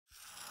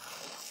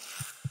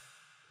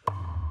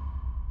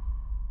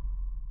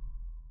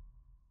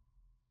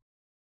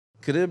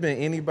Could it have been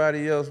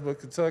anybody else but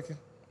Kentucky?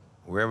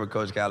 Wherever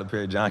Coach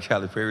Calipari, John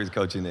Calipari is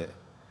coaching at.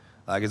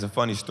 Like, it's a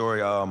funny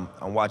story. I'm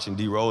watching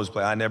D. Rose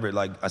play.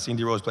 I seen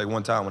D. Rose play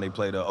one time when they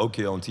played Oak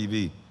Hill on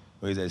TV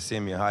when he was at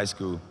Simeon High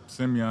School.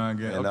 Simeon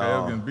again. And,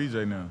 okay, against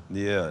BJ now.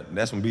 Yeah,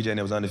 that's when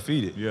BJ was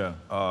undefeated. Yeah.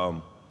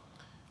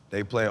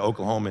 They play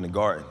Oklahoma in the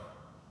Garden.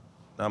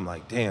 And I'm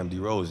like, damn, D.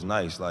 Rose is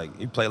nice. Like,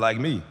 he played like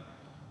me.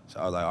 So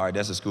I was like, all right,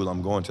 that's the school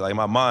I'm going to. Like, in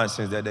my mind,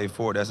 since that day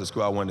forward, that's the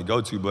school I wanted to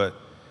go to. But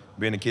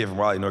being a kid from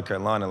Raleigh, North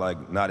Carolina,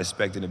 like, not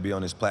expecting to be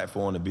on this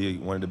platform, to be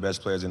one of the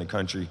best players in the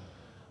country,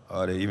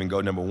 to even go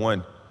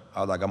 #1, I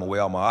was like, I'm gonna weigh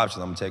all my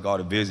options. I'm gonna take all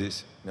the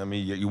visits. You know what I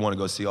mean? You wanna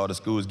go see all the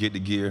schools, get the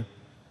gear,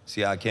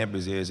 see how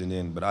campus is,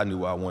 but I knew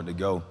where I wanted to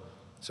go.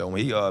 So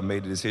when he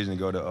made the decision to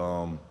go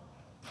to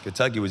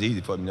Kentucky, it was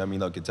easy for me. You know what I mean?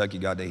 Look, Kentucky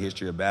got their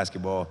history of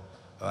basketball.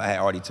 I had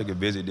already took a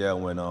visit there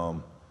when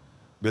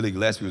Billy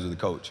Gillespie was the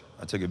coach.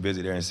 I took a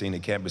visit there and seen the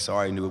campus, so I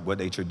already knew what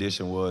their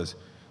tradition was.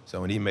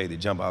 So when he made the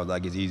jump, I was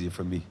like, it's easier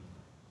for me.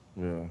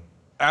 Yeah.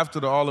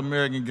 After the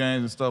All-American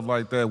games and stuff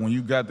like that, when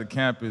you got to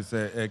campus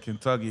at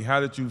Kentucky,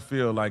 how did you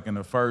feel like in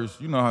the first,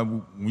 you know how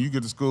when you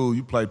get to school,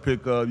 you play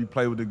pickup, you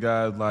play with the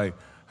guys, like,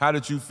 how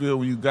did you feel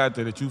when you got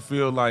there? Did you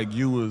feel like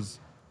you was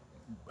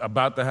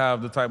about to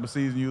have the type of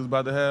season you was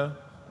about to have?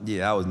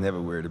 Yeah, I was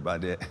never worried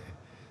about that.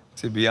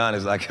 To be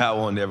honest, like, I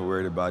wasn't never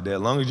worried about that.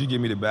 As long as you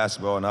give me the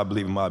basketball and I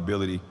believe in my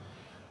ability.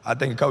 I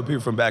think a couple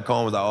people from back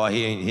home was like, oh,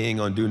 he ain't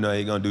gonna do nothing.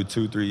 He gonna do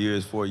 2, 3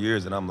 years, 4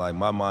 years. And I'm like,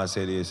 my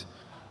mindset is,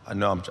 I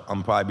know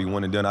I'm probably be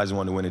one and done. I just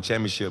want to win a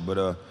championship.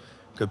 But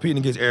competing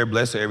against Eric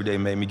Bledsoe every day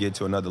made me get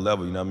to another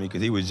level, you know what I mean?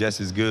 Because he was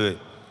just as good.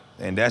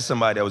 And that's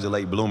somebody that was a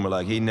late bloomer.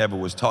 Like, he never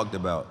was talked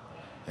about.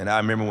 And I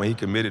remember when he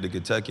committed to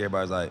Kentucky,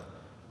 everybody was like,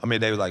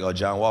 they was like, oh,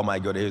 John Wall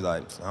might go there. He was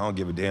like, I don't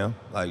give a damn.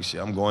 Like,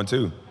 shit, I'm going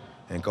too.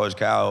 And Coach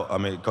Kyle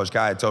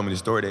had told me the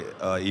story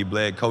that E.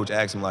 Bled coach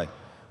asked him, like,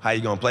 how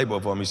you gonna play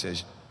both of them? He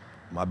said,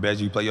 my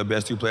best, you play your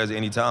best 2 players at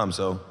any time.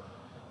 So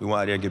we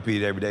went out there and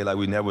competed every day. Like,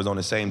 we never was on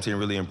the same team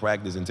really in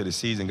practice until the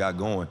season got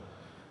going.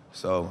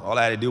 So all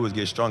I had to do was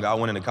get stronger. I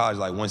went into college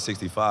like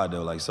 165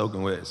 though, like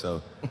soaking wet.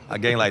 So I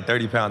gained like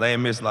 30 pounds. I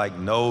ain't missed like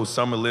no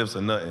summer lifts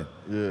or nothing.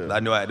 Yeah. I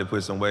knew I had to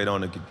put some weight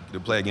on to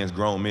play against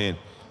grown men.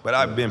 But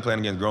I've been playing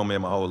against grown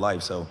men my whole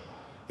life, so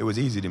it was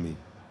easy to me.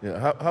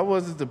 Yeah. How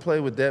was it to play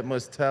with that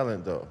much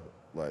talent though?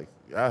 Like,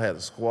 I had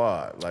a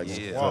squad. Like,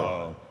 Yeah.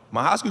 squad.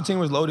 My high school team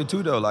was loaded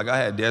too though. Like, I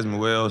had Desmond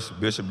Wells,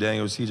 Bishop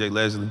Daniels, CJ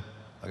Leslie.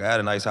 Like, I had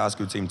a nice high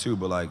school team too,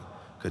 but like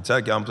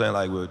Kentucky, I'm playing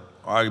like with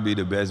arguably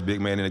the best big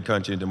man in the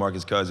country,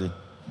 DeMarcus Cousins.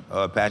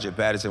 Patrick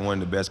Patterson,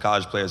 one of the best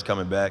college players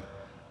coming back.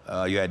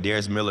 You had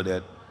Darius Miller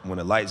that when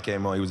the lights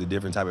came on, he was a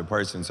different type of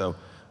person. So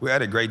we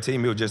had a great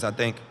team. It was just, I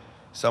think,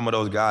 some of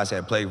those guys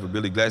had played for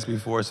Billy Gillespie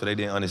before, so they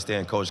didn't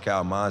understand Coach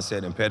Cal's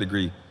mindset and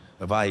pedigree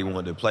of how he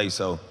wanted to play.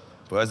 So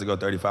for us to go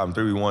 35-3,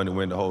 we wanted to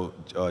win the whole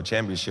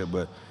championship,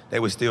 but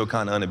they were still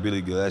kind of under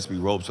Billy Gillespie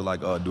ropes. So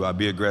like, do I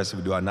be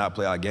aggressive? Do I not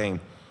play our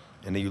game?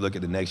 And then you look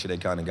at the next year, they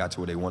kind of got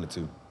to where they wanted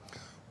to.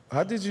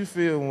 How did you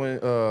feel when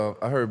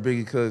I heard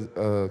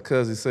Biggie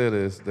Cousins say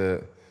this,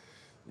 that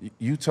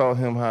you taught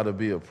him how to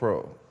be a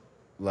pro?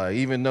 Like,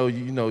 even though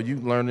you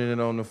learning it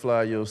on the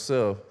fly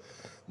yourself,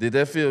 did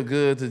that feel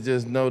good to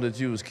just know that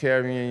you was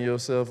carrying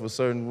yourself a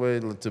certain way,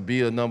 to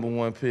be a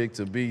 #1 pick,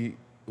 to be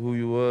who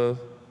you was?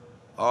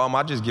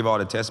 I just give all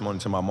the testimony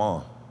to my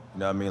mom. You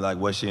know what I mean? Like,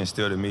 what she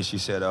instilled in me, she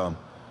said,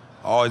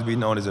 always be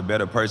known as a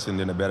better person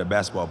than a better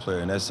basketball player.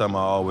 And that's something I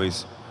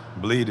always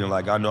believed in.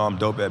 Like, I know I'm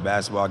dope at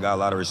basketball. I got a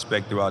lot of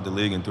respect throughout the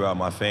league and throughout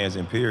my fans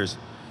and peers.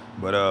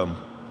 But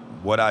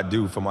what I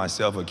do for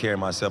myself or carry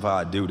myself how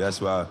I do,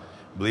 that's what I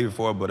believe it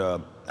for.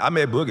 But I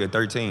met Boogie at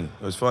 13.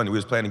 It was funny. We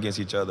was playing against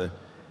each other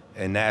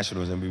in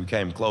nationals, and we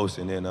became close.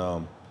 And then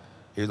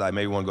he was like,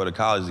 maybe we want to go to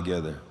college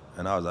together.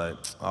 And I was like,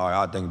 all right,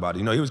 I'll think about it.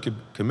 You know, he was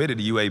committed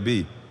to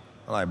UAB.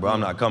 I'm like, bro, I'm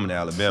not coming to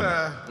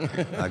Alabama.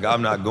 Like,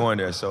 I'm not going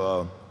there.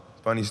 So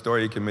funny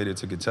story, he committed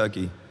to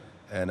Kentucky.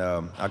 And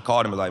I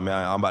called him and was like,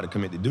 man, I'm about to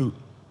commit to Duke.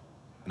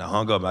 And I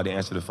hung up and I didn't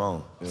answer the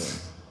phone. Yeah.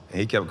 And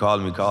he kept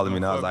calling me,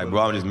 and I was like,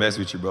 bro, I'm just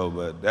messing with you, bro.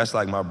 But that's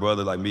like my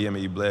brother, like me, him,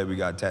 and E. Bled, we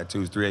got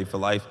tattoos, 3-8 for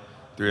life,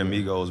 3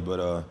 amigos.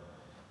 But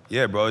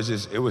yeah, bro,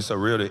 it was so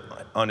real to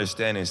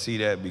understand and see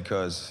that,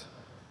 because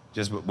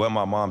just what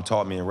my mom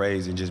taught me and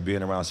raised, and just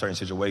being around certain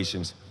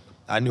situations,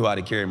 I knew how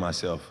to carry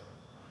myself.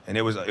 And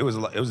it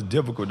was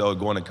difficult though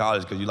going to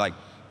college, because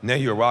now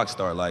you're a rock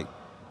star. Like,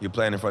 you're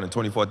playing in front of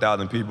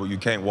 24,000 people. You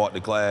can't walk to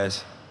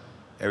class.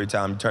 Every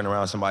time you turn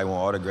around, somebody want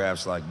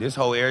autographs. Like, this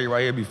whole area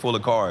right here be full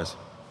of cars.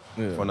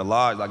 Yeah. From the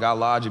lodge, like our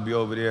lodge would be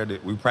over there.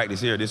 We practice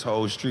here. This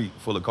whole street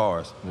full of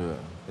cars. Yeah.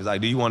 It's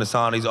like, do you want to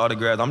sign these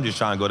autographs? I'm just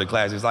trying to go to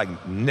class. It's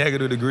like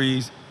negative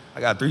degrees.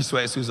 I got 3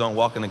 sweatsuits on,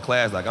 walking to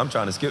class. Like, I'm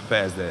trying to skip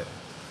past that.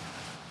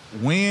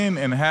 When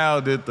and how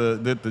did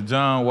the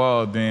John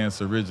Wall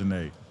dance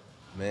originate?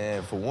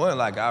 Man, for one,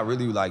 like, I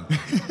really, like,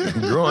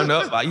 growing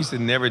up, I used to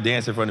never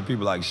dance in front of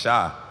people, like,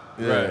 shy.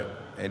 Yeah. Right.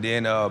 And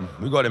then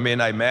we go to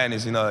Midnight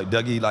Madness, you know,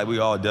 Dougie, like, we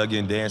all dug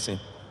in dancing.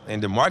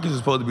 And DeMarcus was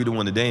supposed to be the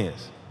one to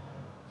dance.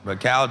 But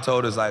Cal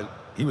told us, like,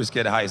 he was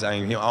scared of heights. I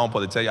don't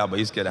supposed to tell y'all, but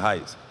he's scared of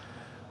heights.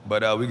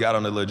 But we got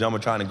on the little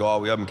jumbotron to go all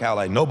the way up in Cal,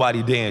 like,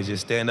 nobody dance,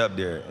 just stand up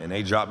there. And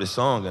they dropped the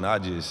song, and I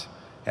just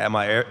had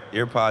my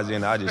earpods in,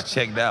 and I just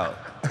checked out.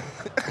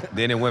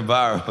 Then it went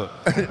viral.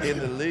 In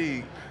the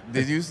league,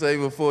 did you say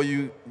before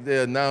they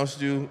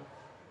announced you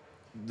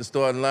the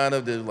starting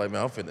lineup, they was like,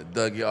 man, I'm finna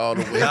dug you all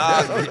the way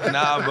down?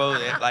 Nah, bro.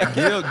 Like,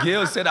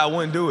 Gil said I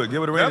wouldn't do it.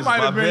 Gilbert Arenas That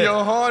might have been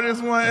your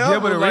hardest one ever.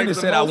 Gilbert Arenas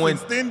said I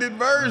wouldn't. Extended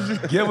version.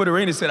 Gilbert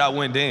Arenas said I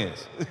wouldn't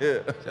dance. Yeah.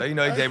 So, he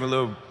gave me a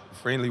little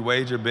friendly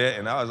wager bet,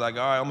 and I was like,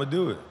 all right, I'm going to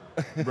do it.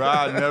 Bro,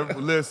 I never,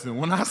 listen,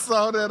 when I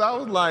saw that, I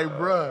was like,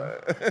 bro,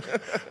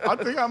 I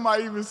think I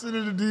might even send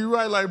it to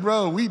D-Right, like,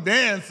 bro, we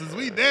dancers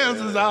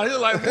out here.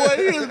 Like, boy,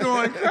 he is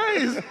going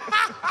crazy.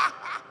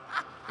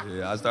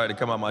 Yeah, I started to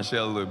come out my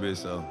shell a little bit,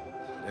 so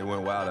it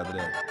went wild after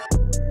that.